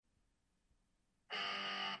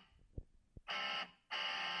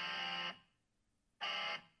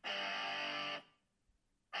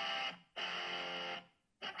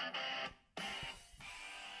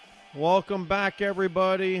Welcome back,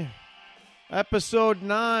 everybody. Episode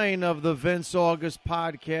 9 of the Vince August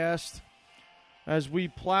podcast. As we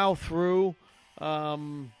plow through,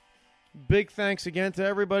 big thanks again to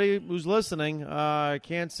everybody who's listening. I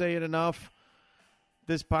can't say it enough.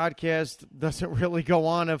 This podcast doesn't really go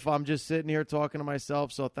on if I'm just sitting here talking to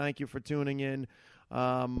myself, so thank you for tuning in.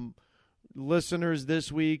 Listeners this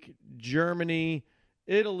week, Germany,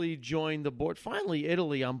 Italy joined the board. Finally,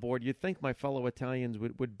 Italy on board. You'd think my fellow Italians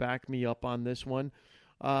would back me up on this one.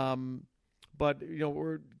 But, you know,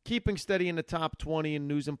 we're keeping steady in the top 20 in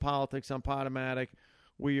news and politics on Podomatic.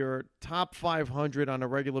 We are top 500 on a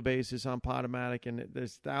regular basis on Podomatic, and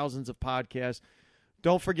there's thousands of podcasts.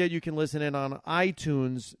 Don't forget you can listen in on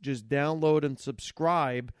iTunes. Just download and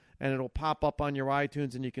subscribe, and it'll pop up on your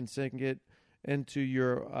iTunes, and you can sync it into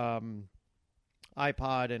your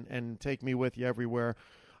iPod and take me with you everywhere.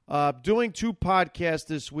 Doing 2 podcasts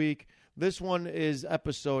this week. This one is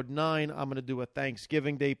episode 9. I'm going to do a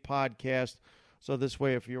Thanksgiving Day podcast. So this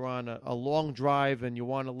way, if you're on a long drive and you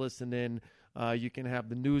want to listen in, you can have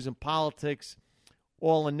the news and politics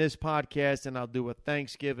all in this podcast, and I'll do a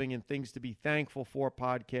Thanksgiving and things to be thankful for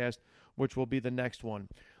podcast, which will be the next one.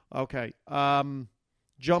 Okay,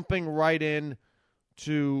 jumping right in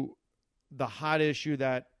to the hot issue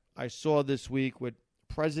that I saw this week with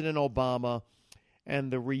President Obama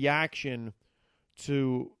and the reaction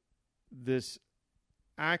to this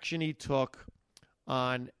action he took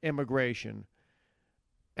on immigration.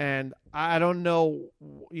 And I don't know,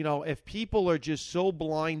 if people are just so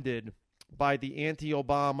blinded by the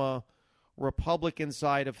anti-Obama Republican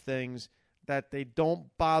side of things that they don't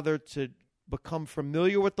bother to become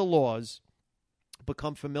familiar with the laws,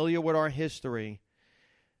 become familiar with our history,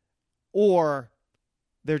 or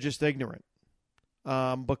they're just ignorant.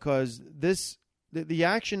 Because the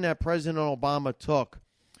action that President Obama took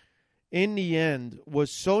in the end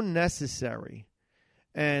was so necessary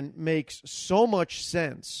and makes so much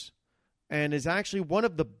sense and is actually one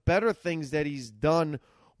of the better things that he's done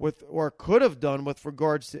with or could have done with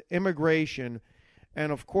regards to immigration.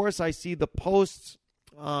 And of course, I see the posts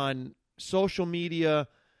on social media,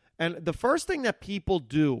 and the first thing that people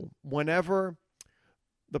do whenever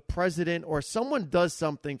the president or someone does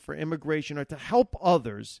something for immigration or to help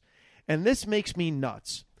others, and this makes me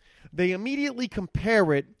nuts, they immediately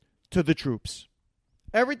compare it to the troops.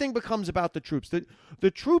 Everything becomes about the troops.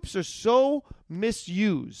 The troops are so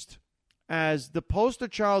misused as the poster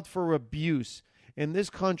child for abuse in this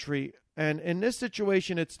country, and in this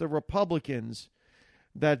situation, it's the Republicans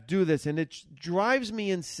that do this, and it drives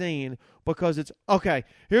me insane because it's, okay,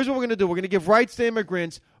 here's what we're going to do. We're going to give rights to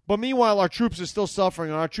immigrants, but meanwhile, our troops are still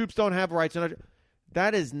suffering, and our troops don't have rights.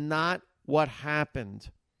 That is not what happened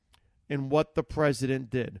in what the president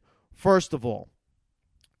did. First of all,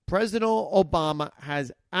 President Obama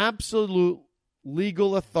has absolute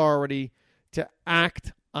legal authority to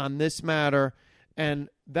act on this matter, and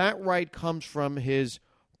that right comes from his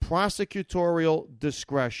prosecutorial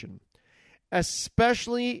discretion,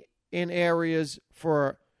 especially in areas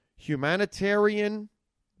for humanitarian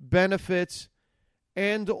benefits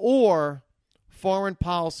and or foreign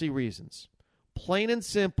policy reasons. Plain and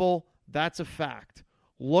simple, that's a fact.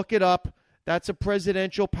 Look it up. That's a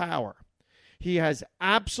presidential power. He has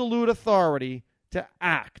absolute authority to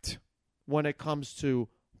act when it comes to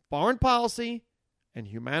foreign policy and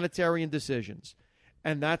humanitarian decisions.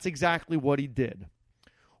 And that's exactly what he did.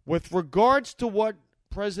 With regards to what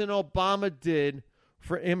President Obama did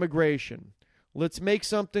for immigration, let's make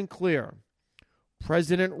something clear.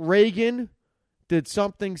 President Reagan did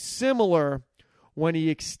something similar when he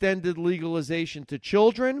extended legalization to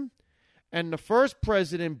children, and the first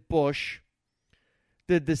President Bush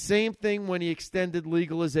did the same thing when he extended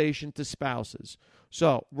legalization to spouses.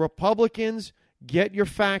 So, Republicans, get your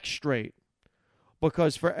facts straight.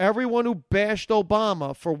 Because for everyone who bashed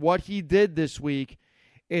Obama for what he did this week,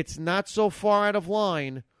 it's not so far out of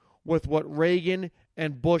line with what Reagan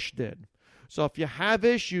and Bush did. So if you have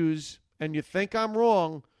issues and you think I'm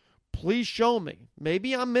wrong, please show me.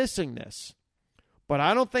 Maybe I'm missing this. But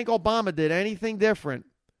I don't think Obama did anything different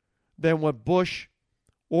than what Bush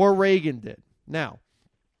or Reagan did. Now,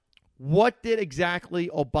 what did exactly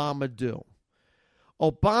Obama do?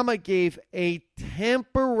 Obama gave a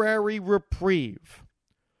temporary reprieve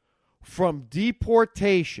from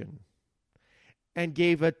deportation and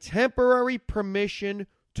gave a temporary permission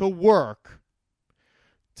to work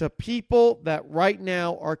to people that right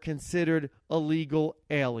now are considered illegal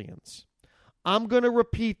aliens. I'm going to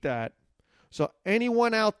repeat that. So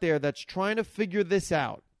anyone out there that's trying to figure this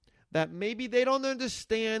out, that maybe they don't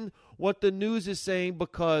understand what the news is saying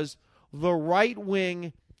because the right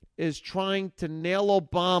wing is trying to nail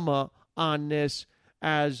Obama on this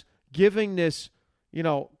as giving this,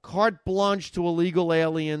 carte blanche to illegal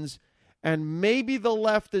aliens. And maybe the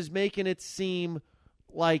left is making it seem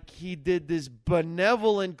like he did this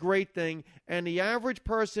benevolent, great thing. And the average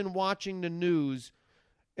person watching the news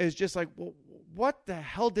is just like, well, what the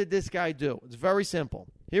hell did this guy do? It's very simple.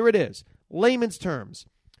 Here it is. Layman's terms.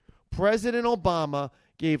 President Obama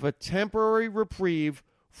gave a temporary reprieve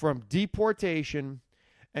from deportation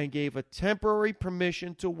and gave a temporary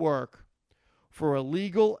permission to work for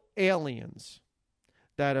illegal aliens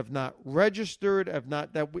that have not registered,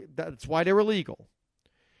 that's why they're illegal.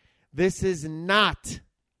 This is not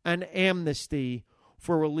an amnesty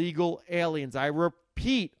for illegal aliens. I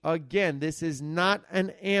repeat again, this is not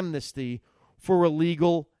an amnesty for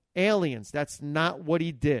illegal aliens. That's not what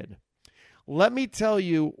he did. Let me tell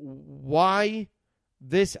you why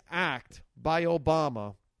this act by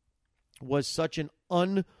Obama was such an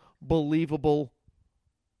unbelievable,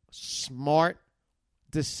 smart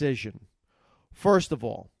decision. First of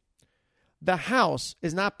all, the House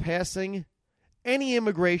is not passing any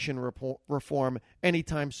immigration reform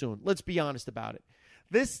anytime soon. Let's be honest about it.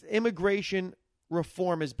 This immigration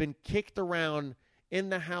reform has been kicked around in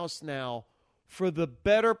the House now for the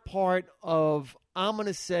better part of, I'm going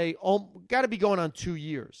to say, got to be going on 2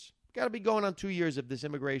 years. Got to be going on 2 years of this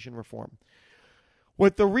immigration reform.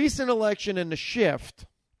 With the recent election and the shift,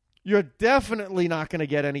 you're definitely not going to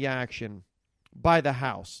get any action by the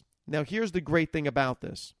House. Now, here's the great thing about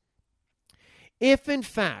this. If, in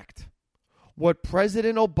fact, what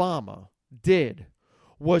President Obama did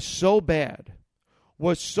was so bad,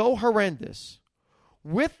 was so horrendous,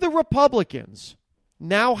 with the Republicans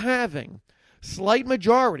now having slight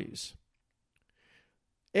majorities,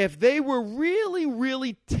 if they were really,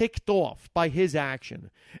 really ticked off by his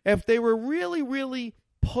action, if they were really, really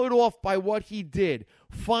put off by what he did,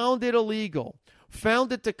 found it illegal,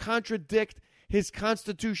 found it to contradict his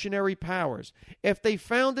constitutionary powers, if they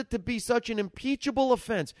found it to be such an impeachable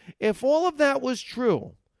offense, if all of that was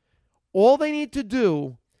true, all they need to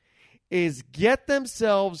do is get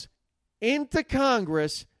themselves into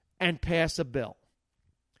Congress and pass a bill.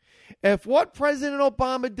 If what President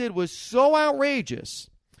Obama did was so outrageous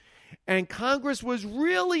and Congress was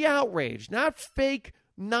really outraged, not fake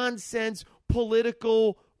nonsense,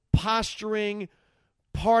 political posturing,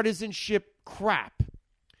 partisanship crap,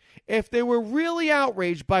 if they were really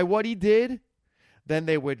outraged by what he did, then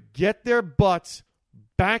they would get their butts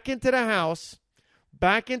back into the House,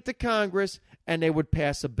 back into Congress, and they would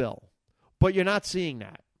pass a bill. But you're not seeing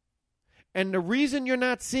that. And the reason you're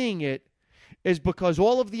not seeing it is because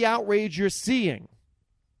all of the outrage you're seeing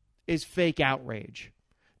is fake outrage.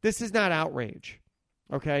 This is not outrage,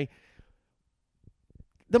 okay?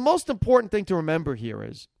 The most important thing to remember here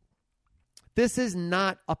is this is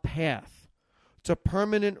not a path to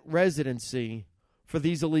permanent residency for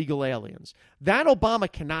these illegal aliens. That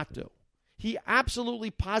Obama cannot do. He absolutely,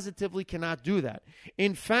 positively cannot do that.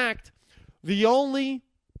 In fact, the only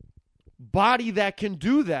body that can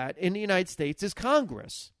do that in the United States is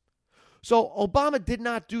Congress. So Obama did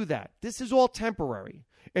not do that. This is all temporary.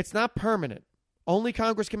 It's not permanent. Only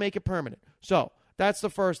Congress can make it permanent. So that's the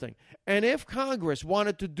first thing. And if Congress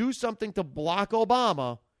wanted to do something to block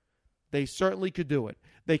Obama, they certainly could do it.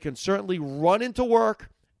 They can certainly run into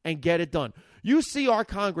work and get it done. You see our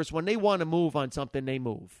Congress, when they want to move on something, they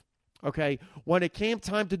move. Okay? When it came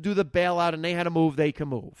time to do the bailout and they had to move, they can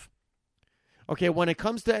move. Okay? When it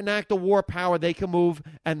comes to enact a war power, they can move,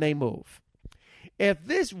 and they move. If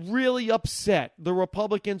this really upset the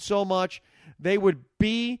Republicans so much, they would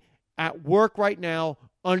be at work right now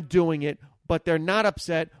undoing it, but they're not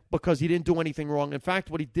upset because he didn't do anything wrong. In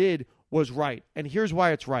fact, what he did was right, and here's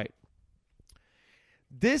why it's right.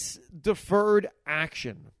 This deferred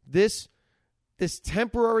action, this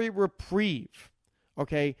temporary reprieve,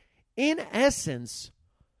 okay, in essence,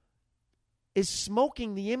 is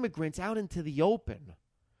smoking the immigrants out into the open.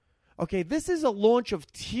 Okay, this is a launch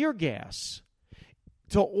of tear gas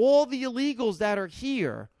to all the illegals that are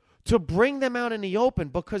here to bring them out in the open,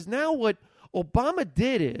 because now what Obama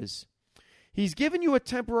did is he's giving you a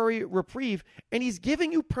temporary reprieve and he's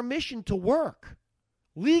giving you permission to work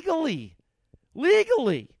legally.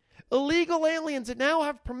 Illegal aliens that now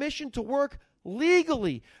have permission to work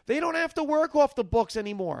legally. They don't have to work off the books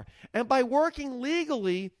anymore. And by working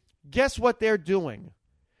legally, guess what they're doing?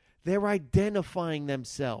 They're identifying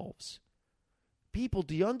themselves. People,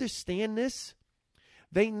 do you understand this?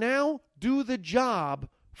 They now do the job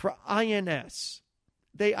for INS.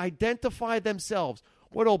 They identify themselves.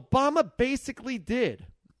 What Obama basically did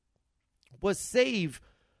was save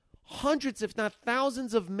hundreds, if not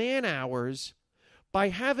thousands, of man hours by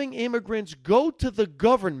having immigrants go to the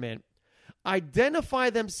government, identify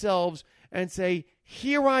themselves, and say,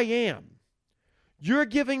 here I am. You're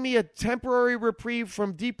giving me a temporary reprieve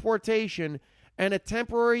from deportation and a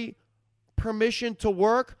temporary permission to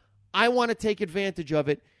work. I want to take advantage of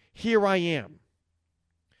it. Here I am.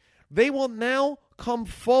 They will now come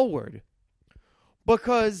forward,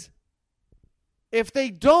 because if they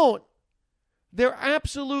don't, they're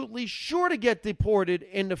absolutely sure to get deported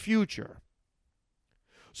in the future.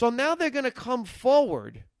 So now they're going to come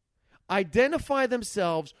forward, identify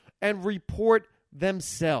themselves, and report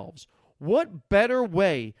themselves. What better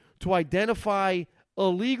way to identify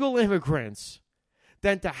illegal immigrants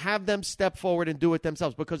than to have them step forward and do it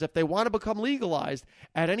themselves? Because if they want to become legalized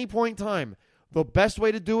at any point in time, the best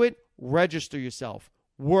way to do it, register yourself,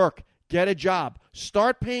 work, get a job,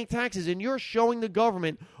 start paying taxes, and you're showing the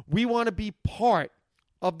government we want to be part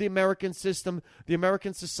of the American system, the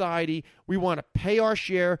American society. We want to pay our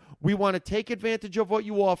share. We want to take advantage of what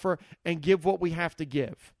you offer and give what we have to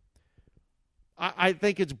give. I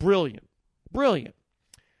think it's brilliant. Brilliant.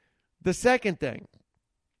 The second thing,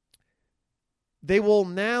 they will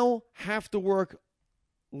now have to work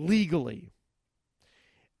legally.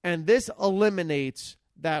 And this eliminates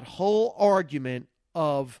that whole argument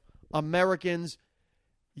of Americans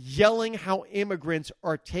yelling how immigrants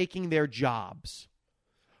are taking their jobs.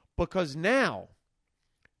 Because now,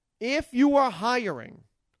 if you are hiring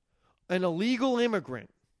an illegal immigrant,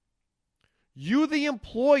 you, the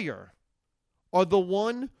employer, are the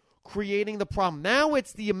one creating the problem. Now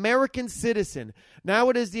it's the American citizen. Now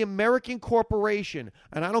it is the American corporation.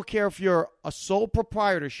 And I don't care if you're a sole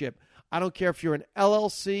proprietorship. I don't care if you're an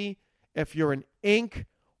LLC, if you're an Inc.,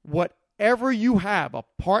 whatever you have, a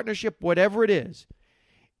partnership, whatever it is.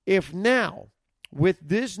 If now, with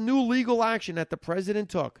this new legal action that the president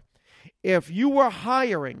took, if you were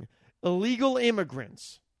hiring illegal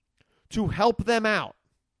immigrants to help them out,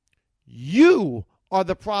 you are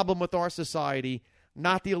the problem with our society,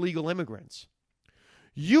 not the illegal immigrants.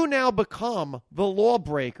 You now become the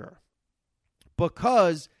lawbreaker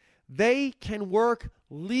because they can work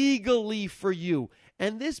legally for you.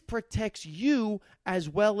 And this protects you as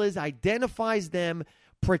well as identifies them,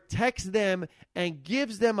 protects them, and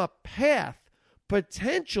gives them a path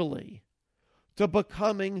potentially to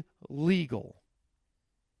becoming legal.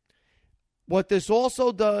 What this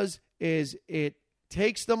also does is it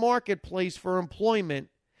takes the marketplace for employment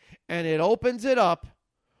and it opens it up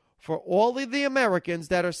for all of the Americans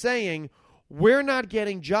that are saying, we're not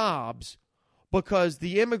getting jobs because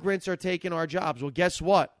the immigrants are taking our jobs. Well, guess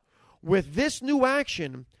what? With this new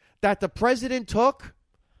action that the president took,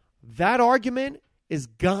 that argument is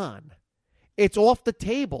gone. It's off the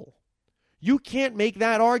table. You can't make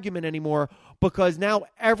that argument anymore because now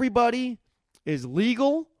everybody is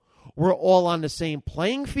legal. We're all on the same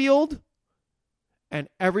playing field. And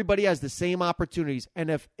everybody has the same opportunities. And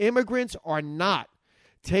if immigrants are not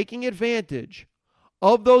taking advantage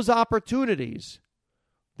of those opportunities,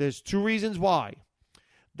 there's two reasons why.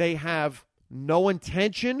 They have no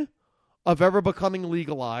intention of ever becoming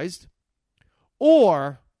legalized,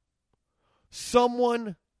 or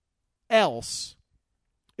someone else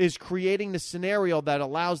is creating the scenario that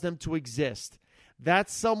allows them to exist. That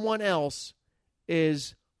someone else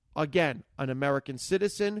is, again, an American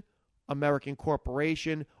citizen, American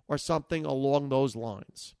corporation, or something along those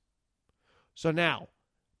lines. So now,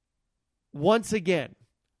 once again,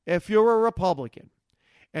 if you're a Republican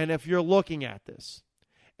and if you're looking at this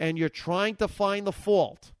and you're trying to find the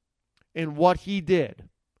fault in what he did,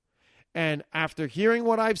 and after hearing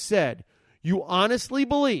what I've said, you honestly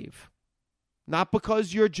believe, not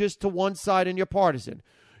because you're just to one side and you're partisan,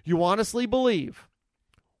 you honestly believe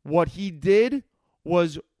what he did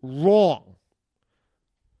was wrong.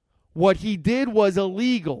 What he did was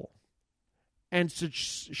illegal and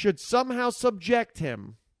should somehow subject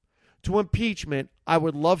him to impeachment, I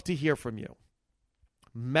would love to hear from you.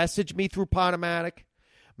 Message me through Podomatic.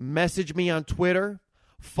 Message me on Twitter.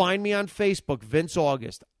 Find me on Facebook, Vince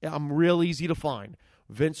August. I'm real easy to find.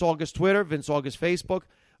 Vince August Twitter, Vince August Facebook,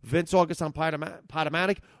 Vince August on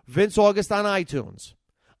Podomatic, Vince August on iTunes.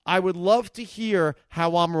 I would love to hear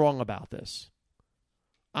how I'm wrong about this.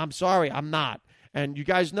 I'm sorry, I'm not. And you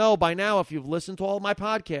guys know by now, if you've listened to all of my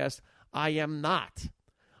podcasts, I am not.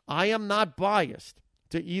 I am not biased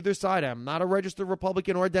to either side. I'm not a registered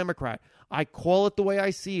Republican or Democrat. I call it the way I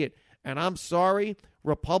see it. And I'm sorry,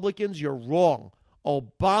 Republicans, you're wrong.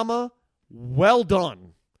 Obama, well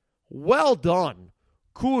done. Well done.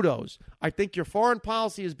 Kudos. I think your foreign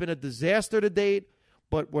policy has been a disaster to date,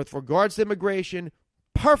 but with regards to immigration,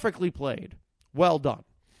 perfectly played. Well done.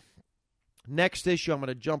 Next issue, I'm going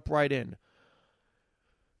to jump right in.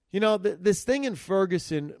 This thing in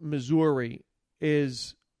Ferguson, Missouri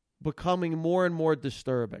is becoming more and more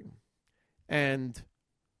disturbing. And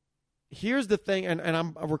here's the thing, and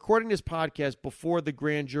I'm recording this podcast before the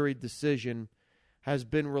grand jury decision has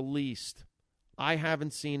been released. I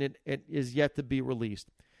haven't seen it. It is yet to be released.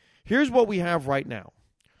 Here's what we have right now.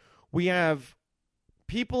 We have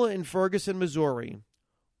people in Ferguson, Missouri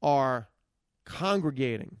are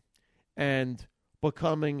congregating and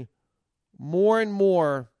becoming more and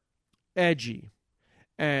more edgy,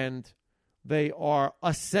 and they are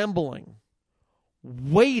assembling,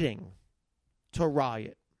 waiting to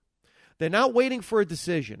riot. They're not waiting for a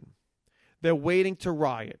decision. They're waiting to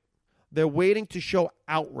riot. They're waiting to show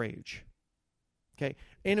outrage. Okay?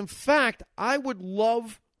 And in fact, I would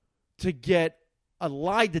love to get a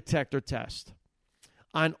lie detector test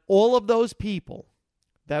on all of those people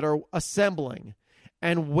that are assembling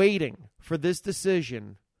and waiting for this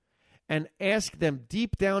decision, and ask them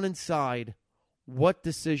deep down inside what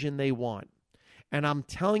decision they want. And I'm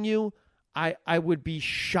telling you, I would be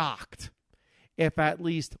shocked if at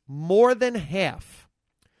least more than half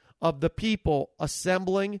of the people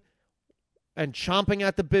assembling and chomping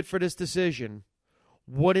at the bit for this decision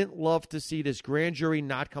wouldn't love to see this grand jury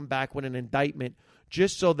not come back with an indictment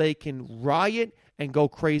just so they can riot and go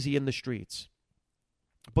crazy in the streets.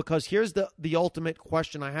 Because here's the ultimate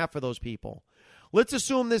question I have for those people. Let's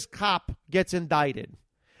assume this cop gets indicted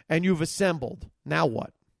and you've assembled. Now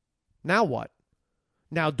what? Now what?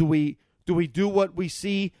 Now do we do what we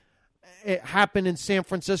see happen in San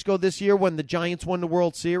Francisco this year when the Giants won the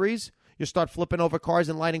World Series? You start flipping over cars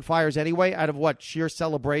and lighting fires anyway out of what? Sheer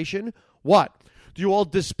celebration? What? Do you all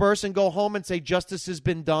disperse and go home and say justice has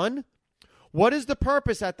been done? What is the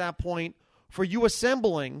purpose at that point for you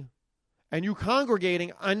assembling and you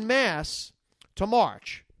congregating en masse to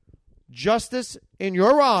march? Justice, in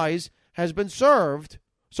your eyes, has been served,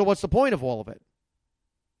 so what's the point of all of it?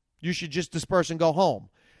 You should just disperse and go home.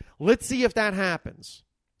 Let's see if that happens.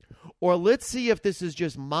 Or let's see if this is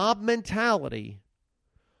just mob mentality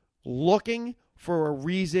looking for a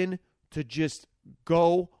reason to just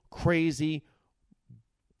go crazy,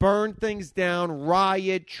 burn things down,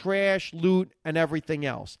 riot, trash, loot, and everything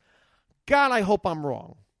else. God, I hope I'm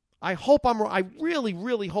wrong. I hope I'm wrong. I really,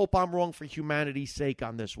 really hope I'm wrong for humanity's sake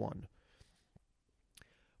on this one.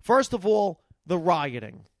 First of all, the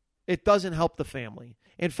rioting. It doesn't help the family.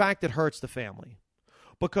 In fact, it hurts the family.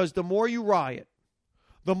 Because the more you riot,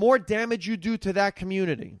 the more damage you do to that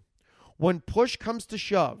community. When push comes to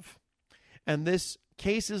shove, and this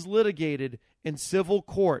case is litigated in civil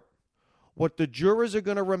court, what the jurors are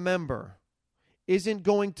going to remember isn't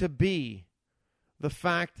going to be the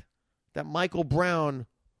fact that Michael Brown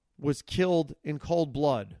was killed in cold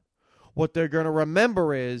blood. What they're going to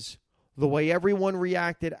remember is the way everyone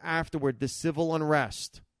reacted afterward, the civil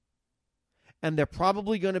unrest. And they're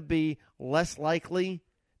probably going to be less likely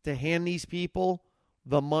to hand these people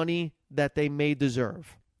the money that they may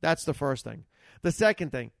deserve. That's the first thing. The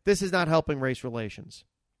second thing, this is not helping race relations.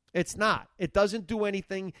 It's not. It doesn't do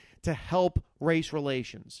anything to help race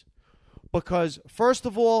relations. Because, first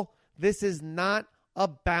of all, this is not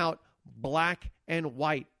about black and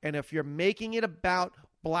white. And if you're making it about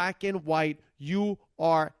black and white, you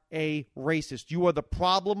are a racist. You are the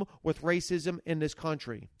problem with racism in this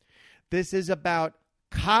country. This is about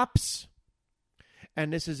cops,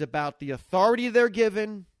 and this is about the authority they're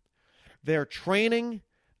given, their training,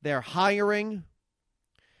 their hiring,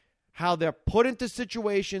 how they're put into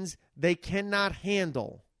situations they cannot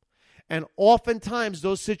handle. And oftentimes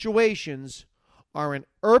those situations are in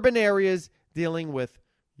urban areas dealing with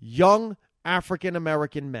young African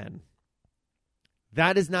American men.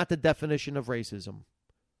 That is not the definition of racism.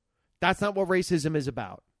 That's not what racism is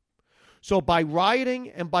about. So by rioting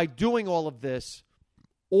and by doing all of this,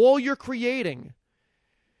 all you're creating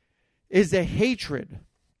is a hatred,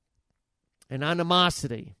 an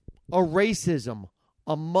animosity, a racism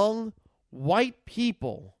among white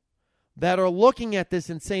people that are looking at this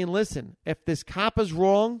and saying, listen, if this cop is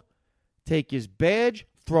wrong, take his badge,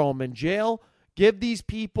 throw him in jail, give these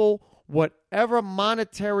people whatever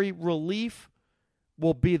monetary relief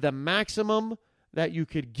will be the maximum that you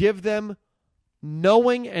could give them,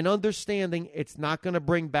 knowing and understanding it's not going to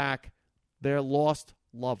bring back their lost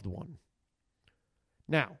loved one.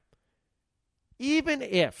 Now, even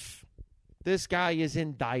if this guy is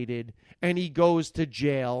indicted and he goes to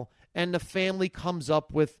jail and the family comes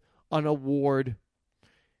up with an award,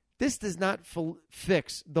 this does not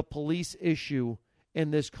fix the police issue in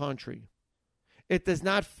this country. It does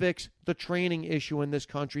not fix the training issue in this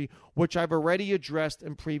country, which I've already addressed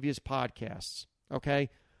in previous podcasts. Okay?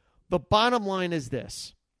 The bottom line is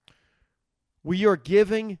this. We are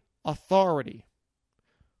giving authority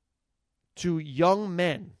to young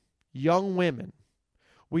men, young women.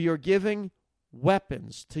 We are giving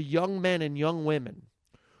weapons to young men and young women.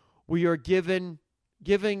 We are giving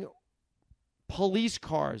police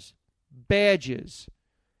cars, badges,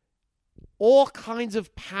 all kinds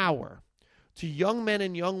of power to young men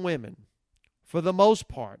and young women, for the most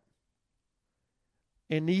part.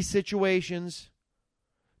 In these situations,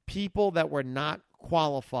 people that were not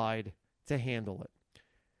qualified to handle it.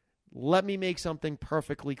 Let me make something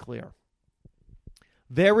perfectly clear.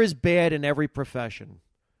 There is bad in every profession.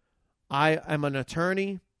 I am an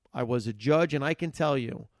attorney. I was a judge, and I can tell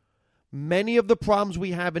you, many of the problems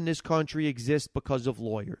we have in this country exist because of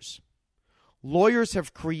lawyers. Lawyers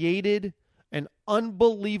have created an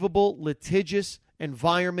unbelievable litigious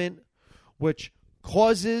environment which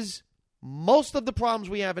causes most of the problems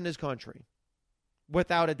we have in this country,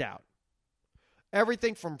 without a doubt.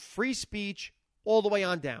 Everything from free speech all the way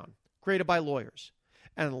on down, created by lawyers.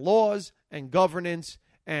 And laws and governance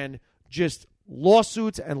and just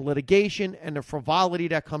lawsuits and litigation and the frivolity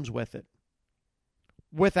that comes with it.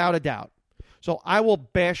 Without a doubt. So I will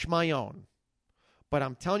bash my own. But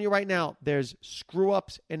I'm telling you right now, there's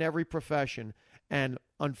screw-ups in every profession. And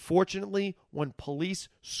unfortunately, when police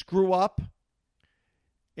screw up,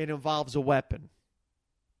 it involves a weapon.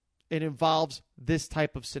 It involves this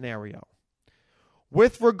type of scenario.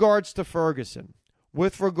 With regards to Ferguson,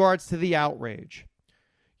 with regards to the outrage,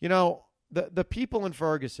 you know, the people in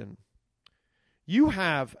Ferguson, you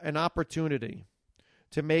have an opportunity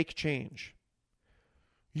to make change.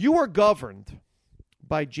 You are governed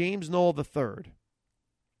by James Knoll III,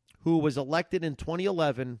 who was elected in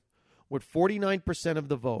 2011 with 49% of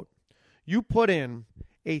the vote. You put in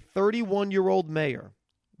a 31-year-old mayor,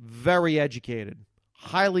 very educated,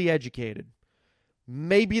 highly educated,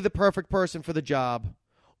 maybe the perfect person for the job,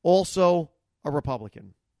 also a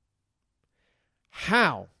Republican.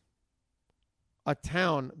 How a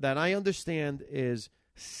town that I understand is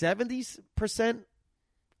 70%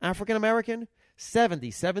 African American,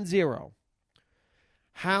 70,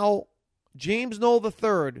 how James Knoll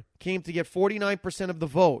III came to get 49% of the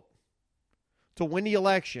vote to win the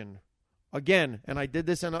election, again, and I did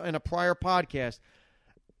this in a prior podcast,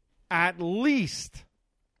 at least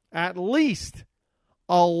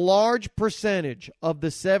a large percentage of the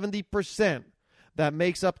 70% that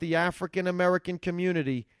makes up the African American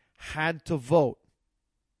community had to vote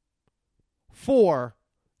for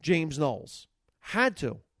James Knowles. Had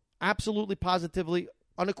to. Absolutely, positively,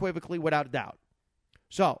 unequivocally, without a doubt.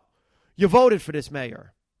 So, you voted for this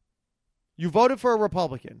mayor. You voted for a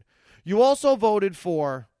Republican. You also voted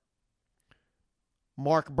for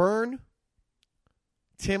Mark Byrne,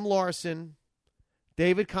 Tim Larson,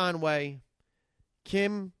 David Conway,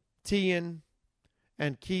 Kim Tian,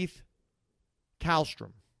 and Keith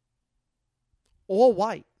Kallstrom. All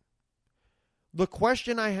white. The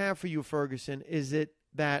question I have for you, Ferguson, is it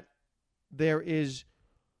that there is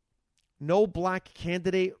no black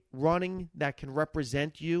candidate running that can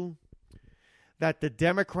represent you? That the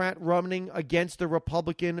Democrat running against the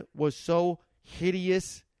Republican was so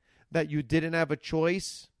hideous that you didn't have a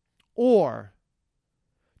choice? Or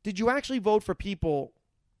did you actually vote for people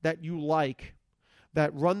that you like,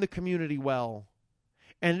 that run the community well?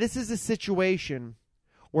 And this is a situation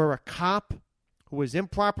where a cop who was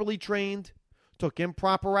improperly trained took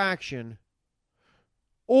improper action,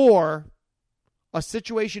 or a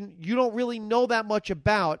situation you don't really know that much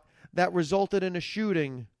about that resulted in a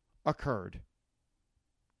shooting occurred.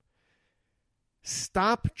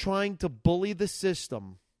 Stop trying to bully the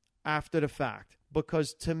system after the fact,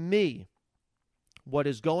 because to me, what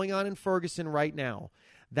is going on in Ferguson right now,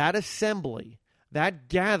 that assembly, that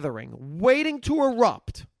gathering, waiting to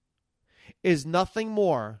erupt, is nothing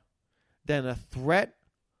more than a threat,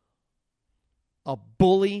 a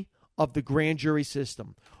bully of the grand jury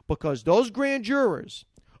system, because those grand jurors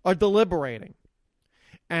are deliberating.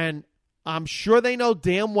 And I'm sure they know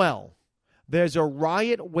damn well there's a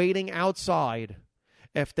riot waiting outside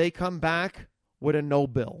if they come back with a no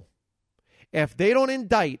bill. If they don't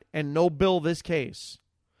indict and no bill this case,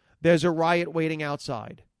 there's a riot waiting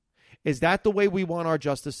outside. Is that the way we want our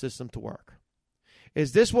justice system to work?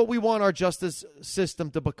 Is this what we want our justice system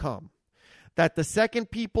to become? That the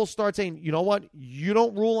second people start saying, you know what, you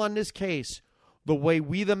don't rule on this case the way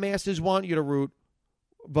we the masses want you to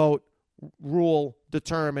vote, rule,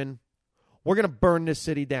 determine, we're going to burn this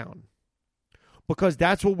city down. Because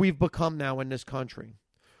that's what we've become now in this country.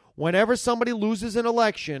 Whenever somebody loses an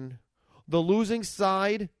election, the losing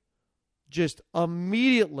side just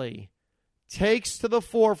immediately takes to the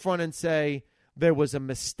forefront and say, there was a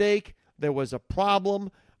mistake, there was a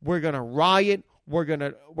problem, we're going to riot, We're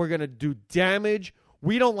gonna do damage.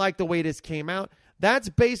 We don't like the way this came out. That's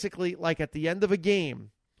basically like at the end of a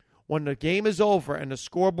game, when the game is over and the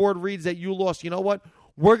scoreboard reads that you lost. You know what?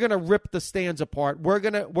 We're gonna rip the stands apart. We're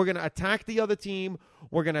gonna attack the other team.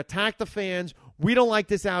 We're gonna attack the fans. We don't like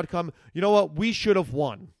this outcome. You know what? We should have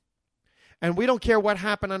won. And we don't care what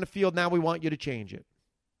happened on the field. Now we want you to change it.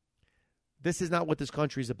 This is not what this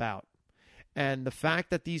country's about. And the fact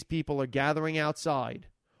that these people are gathering outside,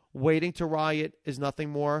 waiting to riot, is nothing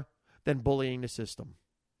more than bullying the system.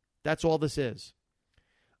 That's all this is.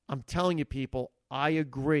 I'm telling you, people, I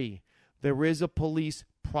agree. There is a police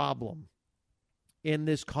problem in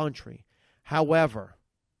this country. However,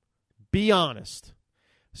 be honest.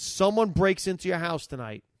 Someone breaks into your house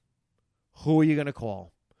tonight. Who are you going to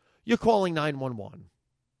call? You're calling 911.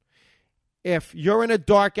 If you're in a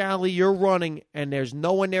dark alley, you're running, and there's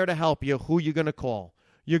no one there to help you, who are you going to call?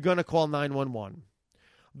 You're going to call 911.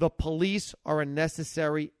 The police are a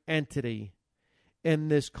necessary entity in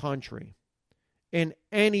this country. In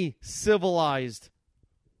any civilized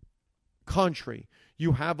country,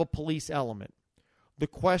 you have a police element. The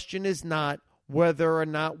question is not whether or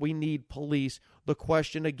not we need police. The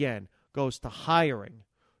question, again, goes to hiring,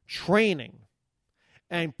 training,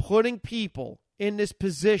 and putting people in this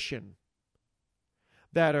position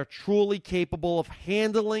that are truly capable of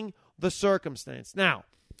handling the circumstance. Now,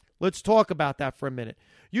 let's talk about that for a minute.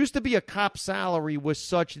 Used to be a cop salary was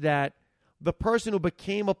such that the person who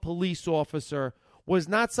became a police officer was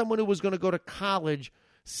not someone who was going to go to college,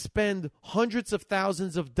 spend hundreds of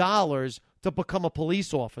thousands of dollars to become a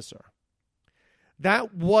police officer.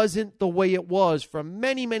 That wasn't the way it was for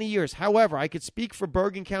many, many years. However, I could speak for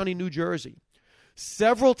Bergen County, New Jersey.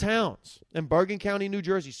 Several towns in Bergen County, New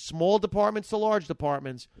Jersey, small departments to large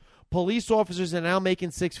departments, police officers are now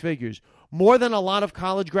making six figures, more than a lot of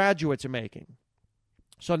college graduates are making.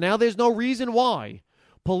 So now there's no reason why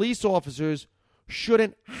police officers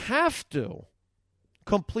shouldn't have to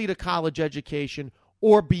complete a college education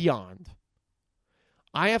or beyond.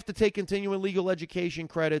 I have to take continuing legal education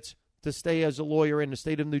credits to stay as a lawyer in the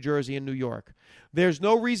state of New Jersey and New York. There's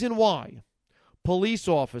no reason why police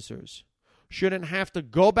officers shouldn't have to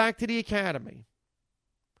go back to the academy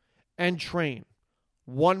and train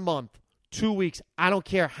 1 month, 2 weeks, I don't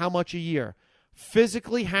care how much a year,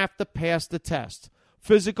 physically have to pass the test,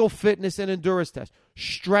 physical fitness and endurance tests,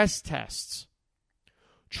 stress tests,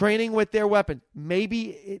 training with their weapon.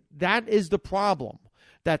 Maybe that is the problem,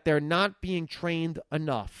 that they're not being trained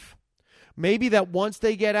enough. Maybe that once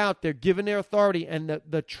they get out, they're given their authority, and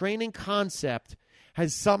the training concept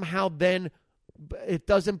has somehow then, it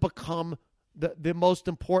doesn't become the most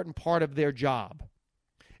important part of their job.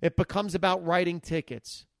 It becomes about writing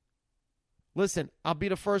tickets. Listen, I'll be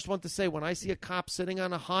the first one to say, when I see a cop sitting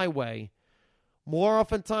on a highway, more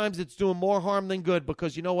oftentimes it's doing more harm than good,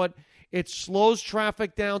 because you know what? It slows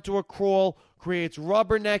traffic down to a crawl, creates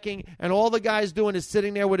rubbernecking, and all the guy's doing is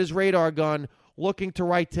sitting there with his radar gun looking to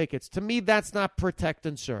write tickets. To me, that's not protect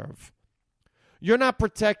and serve. You're not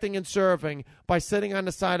protecting and serving by sitting on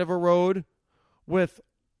the side of a road with,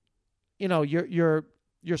 you know, your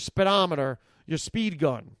speedometer, your speed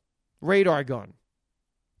gun, radar gun.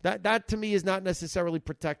 That to me is not necessarily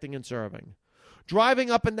protecting and serving. Driving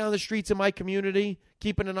up and down the streets in my community,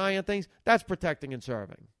 keeping an eye on things, that's protecting and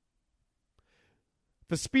serving.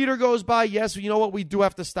 If a speeder goes by, yes, you know what? We do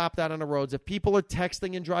have to stop that on the roads. If people are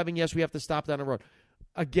texting and driving, yes, we have to stop that on the road.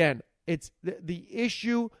 Again, it's the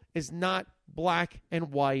issue is not black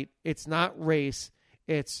and white. It's not race.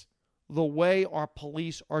 It's the way our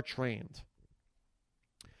police are trained.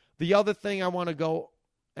 The other thing I want to go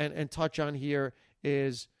and touch on here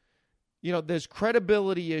is, you know, there's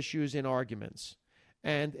credibility issues in arguments.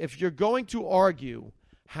 And if you're going to argue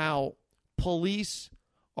how police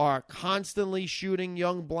are constantly shooting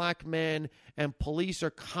young black men and police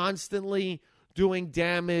are constantly doing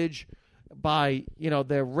damage by, you know,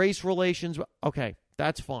 their race relations, okay,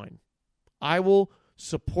 that's fine. I will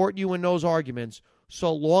support you in those arguments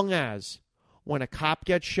so long as when a cop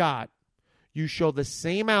gets shot, you show the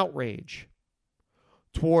same outrage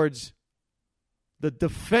towards the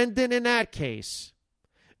defendant in that case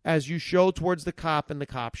as you show towards the cop in the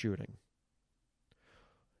cop shooting.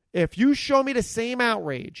 If you show me the same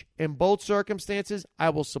outrage in both circumstances, I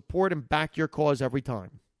will support and back your cause every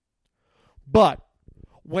time. But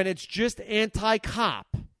when it's just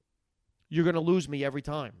anti-cop, you're going to lose me every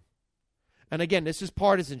time. And again, this is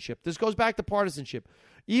partisanship. This goes back to partisanship.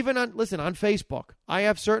 Even on Facebook, I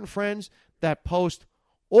have certain friends that post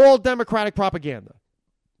all Democratic propaganda.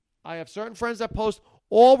 I have certain friends that post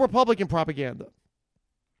all Republican propaganda.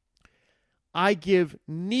 I give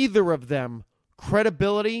neither of them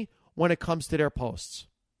credibility when it comes to their posts.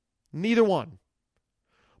 Neither one.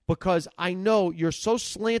 Because I know you're so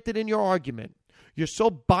slanted in your argument, you're so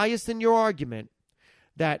biased in your argument,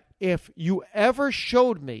 that if you ever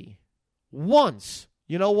showed me once,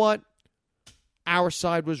 you know what, our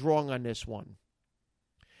side was wrong on this one,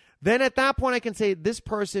 then at that point I can say this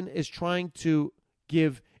person is trying to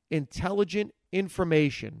give intelligent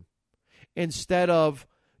information instead of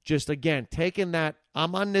just, again, taking that,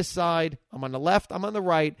 I'm on this side, I'm on the left, I'm on the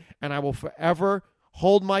right, and I will forever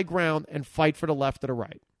hold my ground and fight for the left or the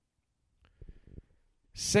right.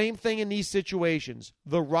 Same thing in these situations.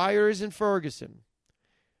 The rioters in Ferguson,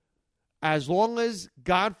 as long as,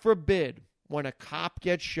 God forbid, when a cop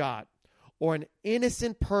gets shot or an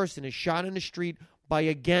innocent person is shot in the street by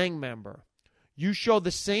a gang member, you show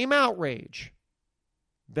the same outrage,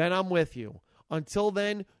 then I'm with you. Until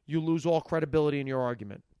then, you lose all credibility in your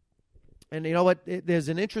argument. And you know what? There's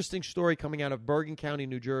an interesting story coming out of Bergen County,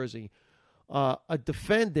 New Jersey. A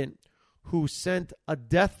defendant who sent a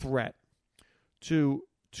death threat to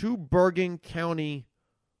two Bergen County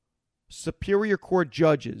Superior Court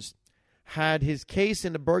judges had his case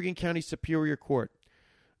in the Bergen County Superior Court.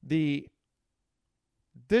 The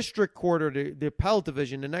district court, or the appellate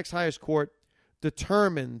division, the next highest court,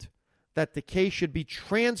 determined that the case should be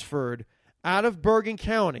transferred out of Bergen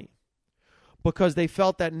County because they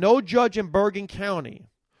felt that no judge in Bergen County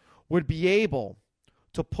would be able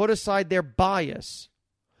to put aside their bias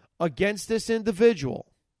against this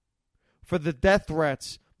individual for the death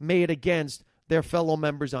threats made against their fellow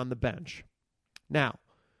members on the bench. Now,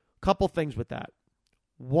 a couple things with that.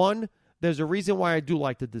 One, there's a reason why I do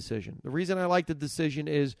like the decision. The reason I like the decision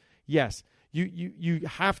is, yes, you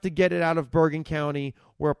have to get it out of Bergen County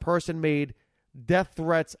where a person made death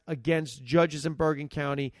threats against judges in Bergen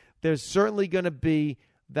County. There's certainly going to be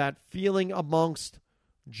that feeling amongst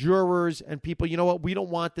jurors and people, you know what, we don't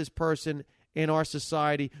want this person in our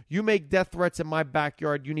society. You make death threats in my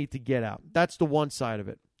backyard, you need to get out. That's the one side of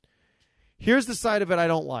it. Here's the side of it I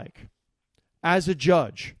don't like. As a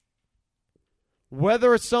judge,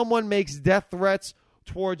 whether someone makes death threats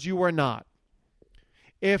towards you or not,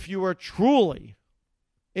 if you are truly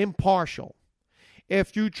impartial,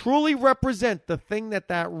 if you truly represent the thing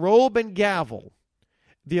that robe and gavel,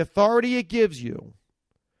 the authority it gives you,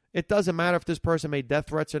 it doesn't matter if this person made death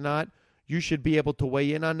threats or not. You should be able to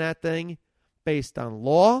weigh in on that thing based on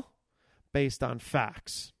law, based on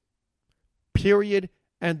facts. Period.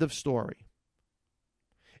 End of story.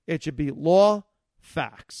 It should be law,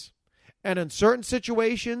 facts. And in certain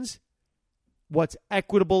situations, what's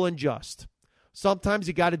equitable and just. Sometimes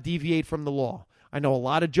you got to deviate from the law. I know a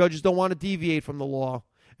lot of judges don't want to deviate from the law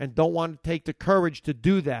and don't want to take the courage to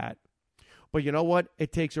do that. But you know what?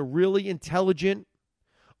 It takes a really intelligent,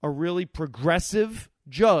 a really progressive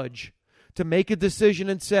judge to make a decision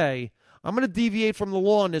and say, I'm going to deviate from the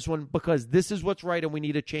law on this one because this is what's right and we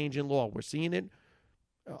need a change in law. We're seeing it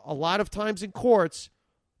a lot of times in courts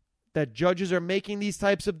that judges are making these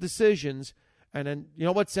types of decisions, and then, you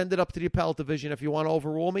know what, send it up to the appellate division if you want to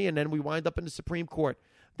overrule me, and then we wind up in the Supreme Court.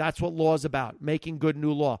 That's what law is about, making good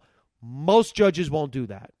new law. Most judges won't do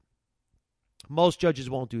that. Most judges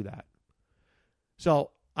won't do that.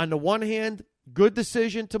 So, on the one hand, good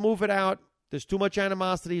decision to move it out. There's too much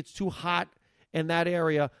animosity. It's too hot in that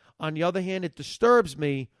area. On the other hand, it disturbs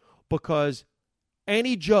me because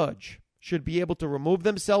any judge should be able to remove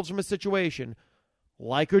themselves from a situation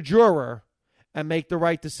like a juror and make the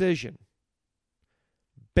right decision.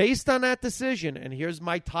 Based on that decision, and here's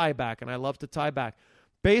my tie back, and I love to tie back,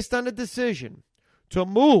 based on the decision to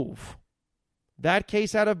move that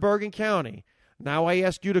case out of Bergen County, now I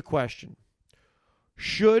ask you the question,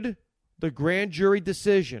 should the grand jury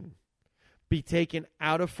decision be taken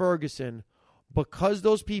out of Ferguson because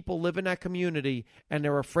those people live in that community and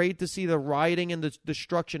they're afraid to see the rioting and the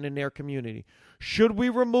destruction in their community? Should we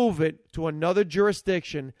remove it to another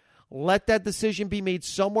jurisdiction, let that decision be made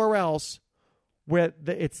somewhere else where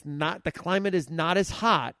the climate is not as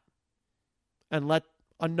hot, and let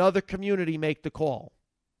another community make the call?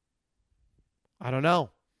 I don't know.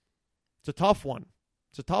 It's a tough one.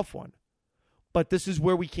 It's a tough one. But this is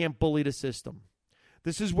where we can't bully the system.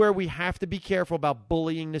 This is where we have to be careful about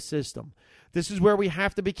bullying the system. This is where we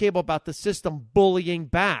have to be careful about the system bullying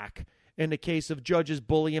back in the case of judges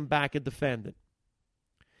bullying back a defendant.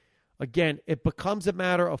 Again, it becomes a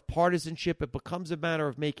matter of partisanship. It becomes a matter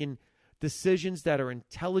of making decisions that are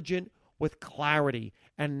intelligent with clarity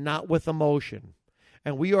and not with emotion.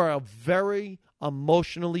 And we are a very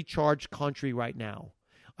emotionally charged country right now.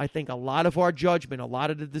 I think a lot of our judgment, a lot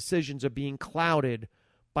of the decisions are being clouded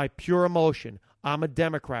by pure emotion. I'm a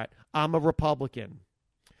Democrat. I'm a Republican.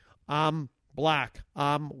 I'm black,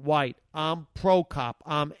 I'm white, I'm pro-cop,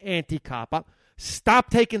 I'm anti-cop. Stop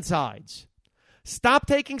taking sides. Stop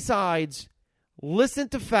taking sides. Listen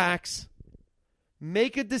to facts.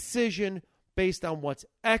 Make a decision based on what's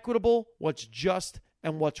equitable, what's just,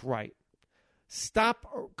 and what's right.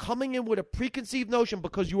 Stop coming in with a preconceived notion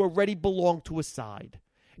because you already belong to a side.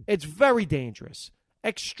 It's very dangerous,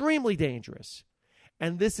 extremely dangerous.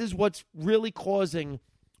 And this is what's really causing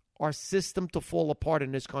our system to fall apart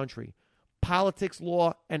in this country. Politics,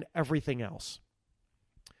 law, and everything else.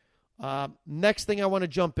 Next thing I want to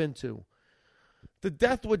jump into. The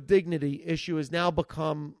death with dignity issue has now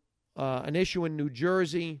become an issue in New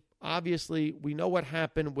Jersey. Obviously, we know what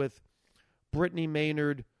happened with Brittany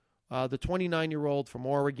Maynard, the 29-year-old from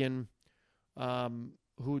Oregon,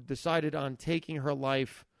 who decided on taking her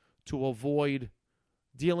life to avoid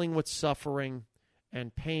dealing with suffering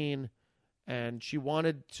and pain. And she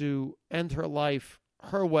wanted to end her life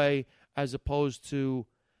her way as opposed to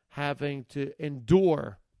having to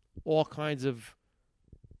endure all kinds of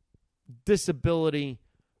disability,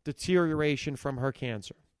 deterioration from her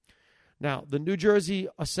cancer. Now, the New Jersey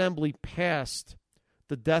Assembly passed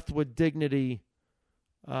the Death with Dignity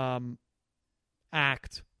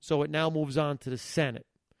Act, so it now moves on to the Senate.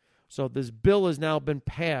 So this bill has now been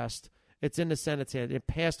passed. It's in the Senate's hand. It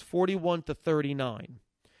passed 41-39.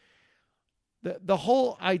 The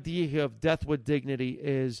whole idea here of death with dignity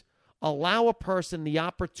is allow a person the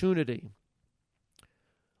opportunity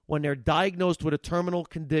when they're diagnosed with a terminal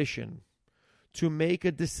condition to make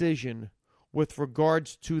a decision with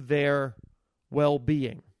regards to their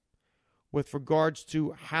well-being, with regards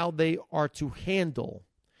to how they are to handle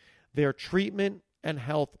their treatment and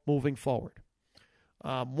health moving forward.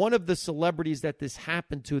 One of the celebrities that this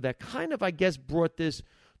happened to that kind of, I guess, brought this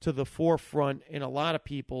to the forefront in a lot of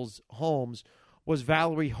people's homes was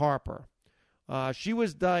Valerie Harper. She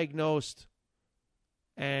was diagnosed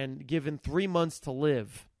and given 3 months to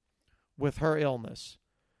live with her illness.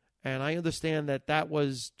 And I understand that that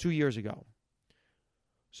was 2 years ago.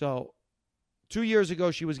 So 2 years ago,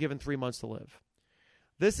 she was given 3 months to live.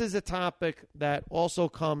 This is a topic that also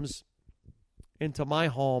comes into my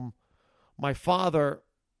home. My father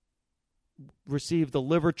received a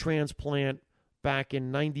liver transplant back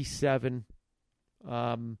in 97.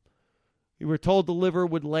 We were told the liver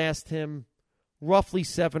would last him roughly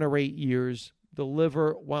 7 or 8 years. The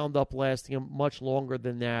liver wound up lasting him much longer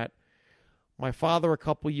than that. My father, a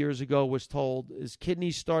couple years ago, was told his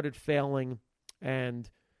kidneys started failing, and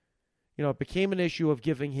it became an issue of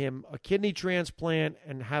giving him a kidney transplant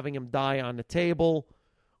and having him die on the table,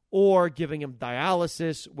 or giving him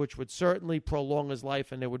dialysis, which would certainly prolong his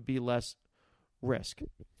life and there would be less risk.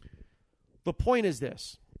 The point is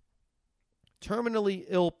this. Terminally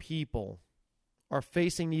ill people are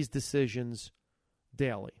facing these decisions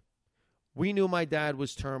daily. We knew my dad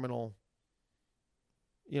was terminal,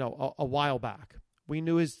 a while back. We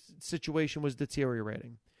knew his situation was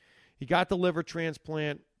deteriorating. He got the liver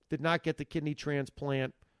transplant, did not get the kidney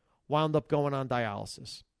transplant, wound up going on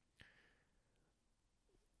dialysis.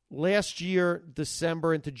 Last year,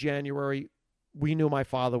 December into January, we knew my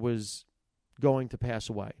father was going to pass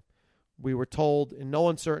away. We were told in no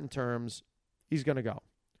uncertain terms, he's going to go.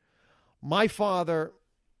 My father,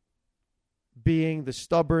 being the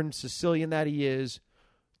stubborn Sicilian that he is,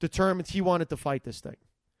 determined he wanted to fight this thing.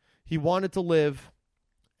 He wanted to live,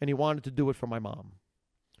 and he wanted to do it for my mom.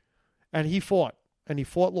 And he fought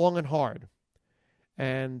long and hard.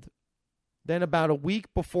 And then about a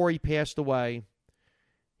week before he passed away,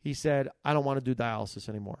 he said, I don't want to do dialysis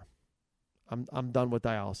anymore. I'm done with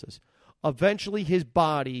dialysis. Eventually, his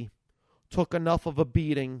body took enough of a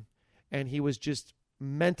beating, and he was just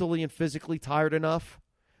mentally and physically tired enough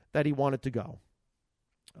that he wanted to go.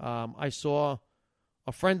 I saw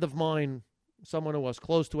a friend of mine, someone who I was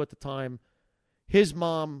close to at the time, his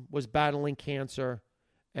mom was battling cancer,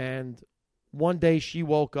 and one day she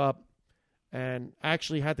woke up and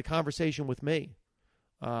actually had the conversation with me.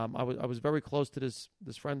 I was very close to this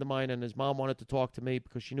friend of mine, and his mom wanted to talk to me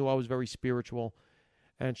because she knew I was very spiritual.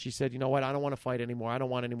 And she said, you know what, I don't want to fight anymore. I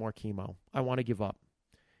don't want any more chemo. I want to give up.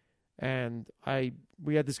 And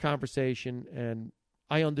we had this conversation, and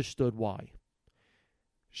I understood why.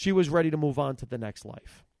 She was ready to move on to the next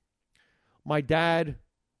life. My dad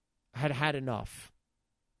had had enough.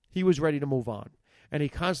 He was ready to move on. And he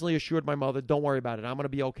constantly assured my mother, don't worry about it. I'm going to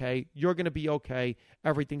be okay. You're going to be okay.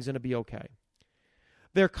 Everything's going to be okay.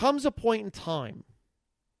 There comes a point in time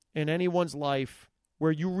in anyone's life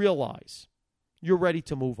where you realize you're ready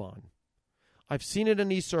to move on. I've seen it in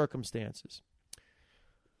these circumstances.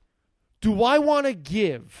 Do I want to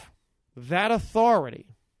give that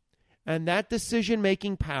authority and that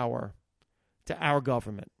decision-making power to our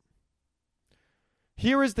government.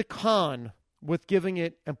 Here is the con with giving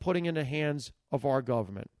it and putting it in the hands of our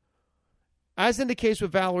government. As in the case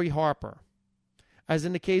with Valerie Harper, as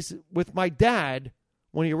in the case with my dad,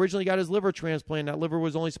 when he originally got his liver transplant, that liver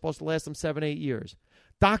was only supposed to last him 7-8 years.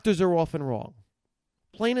 Doctors are often wrong.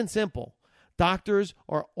 Plain and simple. Doctors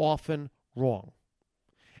are often wrong.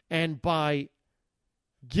 And by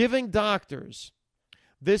giving doctors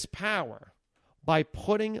this power, by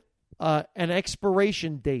putting an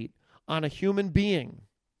expiration date on a human being,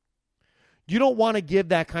 you don't want to give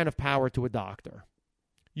that kind of power to a doctor.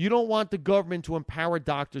 You don't want the government to empower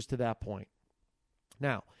doctors to that point.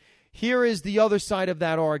 Now, here is the other side of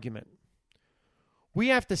that argument. We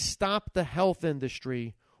have to stop the health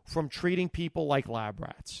industry from treating people like lab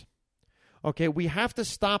rats. Okay, we have to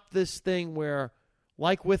stop this thing where,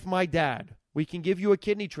 like with my dad, we can give you a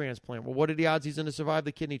kidney transplant. Well, what are the odds he's going to survive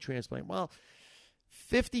the kidney transplant? Well,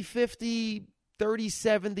 50-50,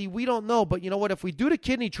 30-70, we don't know. But you know what? If we do the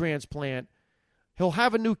kidney transplant, he'll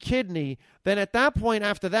have a new kidney. Then at that point,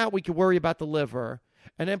 after that, we could worry about the liver.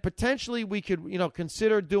 And then potentially we could,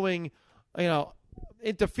 consider doing,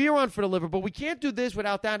 interferon for the liver. But we can't do this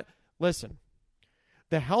without that. Listen,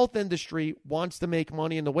 the health industry wants to make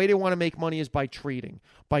money, and the way they want to make money is by treating,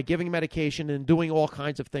 by giving medication and doing all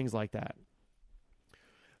kinds of things like that.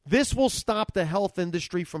 This will stop the health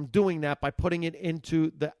industry from doing that by putting it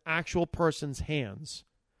into the actual person's hands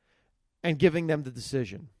and giving them the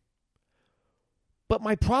decision. But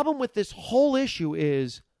my problem with this whole issue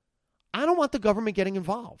is I don't want the government getting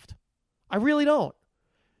involved. I really don't.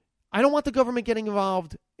 I don't want the government getting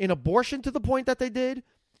involved in abortion to the point that they did.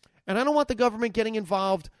 And I don't want the government getting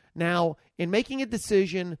involved now in making a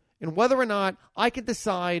decision in whether or not I can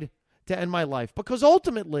decide to end my life. Because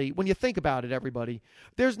ultimately, when you think about it, everybody,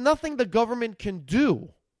 there's nothing the government can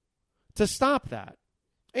do to stop that.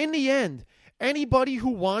 In the end, anybody who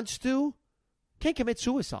wants to can commit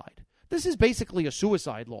suicide. This is basically a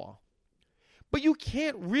suicide law. But you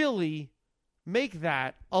can't really make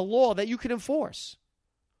that a law that you can enforce.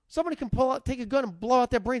 Somebody can take a gun and blow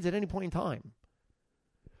out their brains at any point in time.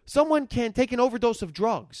 Someone can take an overdose of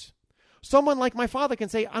drugs. Someone like my father can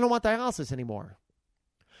say, I don't want dialysis anymore.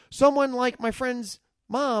 Someone like my friend's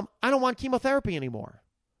mom, I don't want chemotherapy anymore.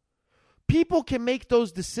 People can make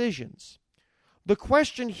those decisions. The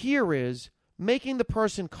question here is making the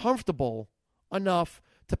person comfortable enough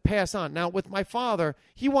to pass on. Now, with my father,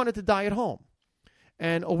 he wanted to die at home.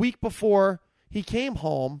 And a week before he came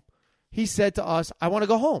home, he said to us, I want to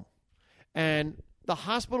go home. And the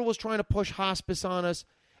hospital was trying to push hospice on us.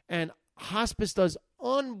 And hospice does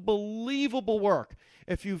unbelievable work.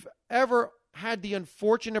 If you've ever had the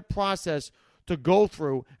unfortunate process to go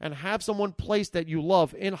through and have someone placed that you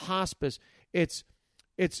love in hospice, it's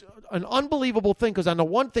an unbelievable thing, because on the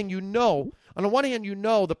one hand,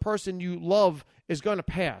 the person you love is going to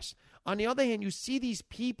pass. On the other hand, you see these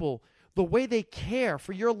people, the way they care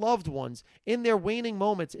for your loved ones in their waning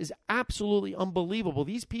moments is absolutely unbelievable.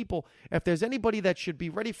 These people, if there's anybody that should be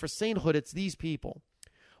ready for sainthood, it's these people.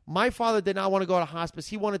 My father did not want to go to hospice.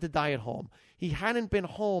 He wanted to die at home. He hadn't been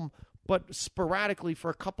home but sporadically for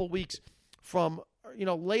a couple weeks from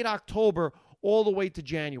late October all the way to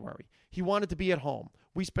January. He wanted to be at home.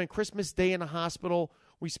 We spent Christmas Day in the hospital.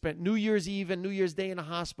 We spent New Year's Eve and New Year's Day in the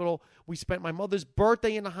hospital. We spent my mother's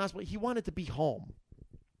birthday in the hospital. He wanted to be home.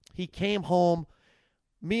 He came home.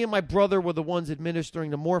 Me and my brother were the ones administering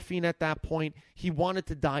the morphine at that point. He wanted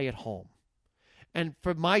to die at home. And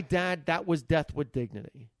for my dad, that was death with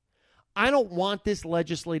dignity. I don't want this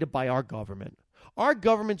legislated by our government. Our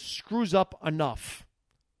government screws up enough.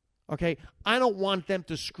 Okay? I don't want them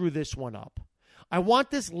to screw this one up. I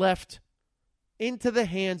want this left into the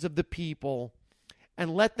hands of the people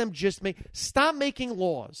and let them just stop making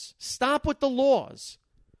laws. Stop with the laws.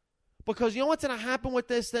 Because you know what's going to happen with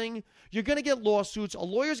this thing? You're going to get lawsuits. A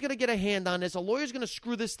lawyer's going to get a hand on this. A lawyer's going to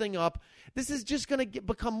screw this thing up. This is just going to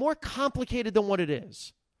become more complicated than what it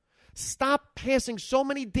is. Stop passing so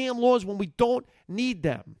many damn laws when we don't need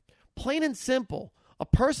them. Plain and simple. A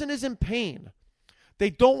person is in pain. They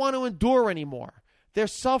don't want to endure anymore. They're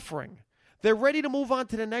suffering. They're ready to move on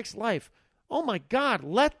to the next life. Oh my God,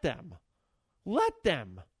 let them. Let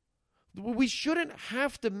them. We shouldn't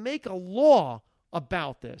have to make a law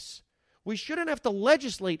about this. We shouldn't have to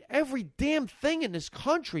legislate every damn thing in this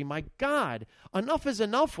country. My God, enough is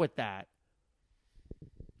enough with that.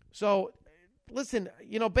 So, listen,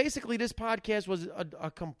 basically this podcast was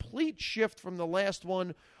a complete shift from the last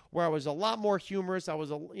one where I was a lot more humorous. I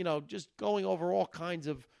was, just going over all kinds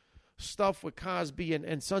of stuff with Cosby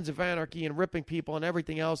and Sons of Anarchy and ripping people and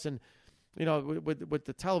everything else, and, with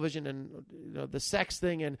the television and the sex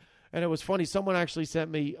thing. And And it was funny. Someone actually sent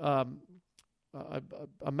me a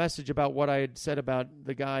message about what I had said about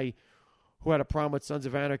the guy who had a problem with Sons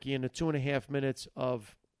of Anarchy in the 2.5 minutes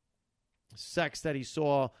of sex that he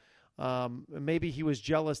saw. Maybe he was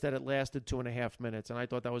jealous that it lasted 2.5 minutes, and I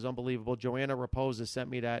thought that was unbelievable. Joanna Raposa sent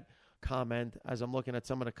me that comment as I'm looking at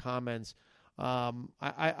some of the comments.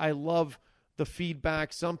 I love the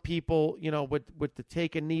feedback. Some people, with the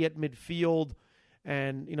take a knee at midfield,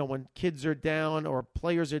 and, when kids are down or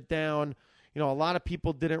players are down, a lot of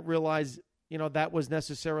people didn't realize, that was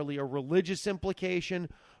necessarily a religious implication.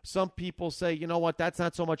 Some people say, you know what, that's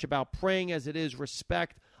not so much about praying as it is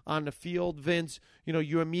respect on the field. Vince,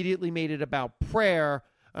 you immediately made it about prayer.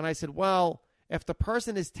 And I said, well, if the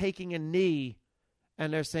person is taking a knee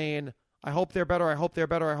and they're saying, I hope they're better, I hope they're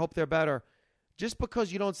better, I hope they're better, just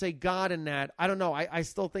because you don't say God in that, I don't know. I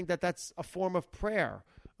still think that that's a form of prayer.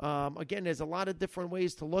 Again, there's a lot of different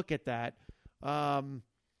ways to look at that. And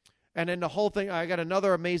then the whole thing, I got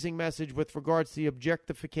another amazing message with regards to the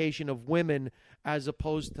objectification of women as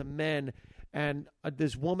opposed to men. And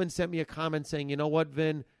this woman sent me a comment saying, you know what,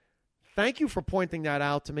 Vin, thank you for pointing that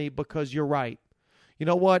out to me, because you're right. You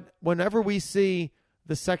know what? Whenever we see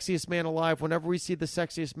The Sexiest Man Alive, whenever we see the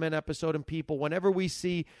Sexiest Men episode in People, whenever we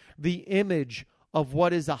see the image of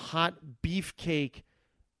what is a hot beefcake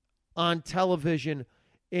on television,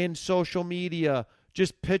 in social media,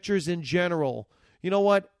 just pictures in general, you know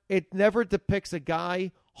what? It never depicts a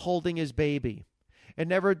guy holding his baby. It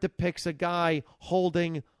never depicts a guy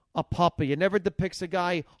holding a puppy. It never depicts a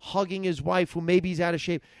guy hugging his wife who maybe he's out of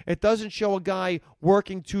shape. It doesn't show a guy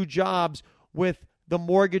working 2 jobs with the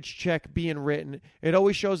mortgage check being written. It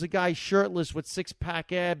always shows a guy shirtless with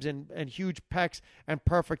 6-pack abs and huge pecs and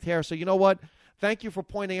perfect hair. So you know what? Thank you for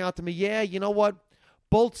pointing out to me, yeah, you know what?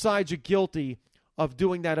 Both sides are guilty of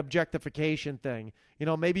doing that objectification thing.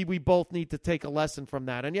 Maybe we both need to take a lesson from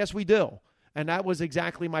that. And yes, we do. And that was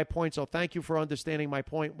exactly my point. So thank you for understanding my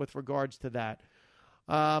point with regards to that.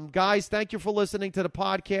 Guys, thank you for listening to the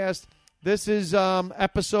podcast. This is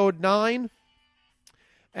episode 9.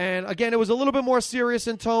 And again, it was a little bit more serious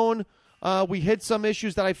in tone. We hit some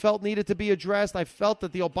issues that I felt needed to be addressed. I felt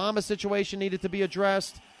that the Obama situation needed to be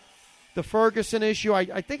addressed. The Ferguson issue,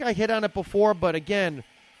 I think I hit on it before, but again,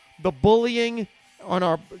 the bullying on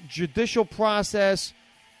our judicial process.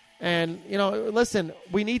 And, listen,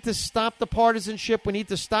 we need to stop the partisanship. We need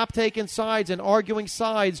to stop taking sides and arguing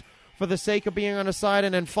sides for the sake of being on a side.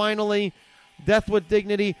 And then finally, death with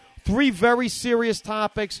dignity. 3 very serious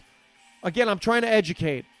topics. Again, I'm trying to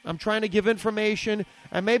educate. I'm trying to give information.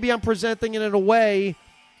 And maybe I'm presenting it in a way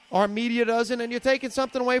our media doesn't. And you're taking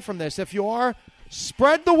something away from this. If you are,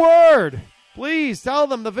 spread the word. Please tell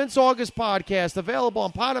them the Vince August podcast, available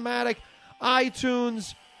on Podomatic,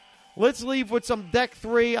 iTunes. Let's leave with some Deck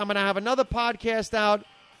 3. I'm going to have another podcast out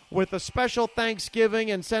with a special Thanksgiving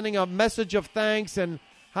and sending a message of thanks and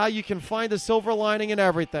how you can find the silver lining and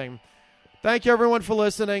everything. Thank you, everyone, for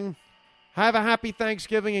listening. Have a happy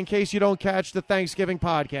Thanksgiving in case you don't catch the Thanksgiving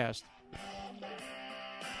podcast.